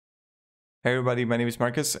Hey everybody, my name is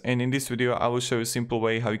Marcus, and in this video I will show you a simple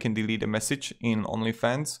way how you can delete a message in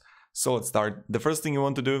OnlyFans. So let's start. The first thing you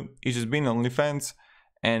want to do is just be in OnlyFans,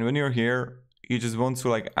 and when you're here you just want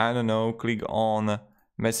to click on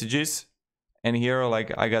messages, and here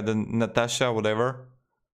I got the Natasha whatever,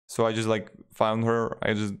 so I just found her.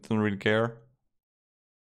 I just don't really care.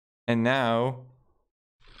 And now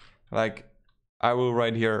I will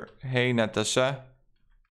write here, hey Natasha,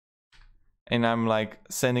 and I'm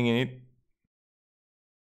sending it.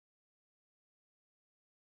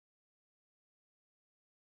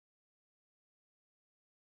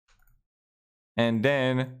 And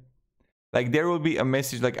then there will be a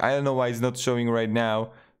message, I don't know why it's not showing right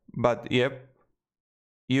now, but yep,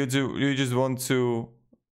 you just want to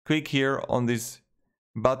click here on this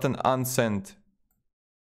button unsend.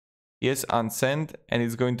 Yes, unsend, and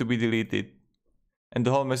it's going to be deleted, and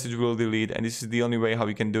the whole message will delete, and this is the only way how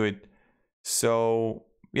you can do it. So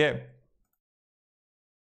yeah,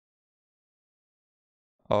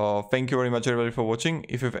 thank you very much everybody for watching.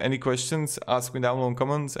 If you have any questions, ask me down below in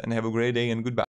comments, and have a great day and goodbye.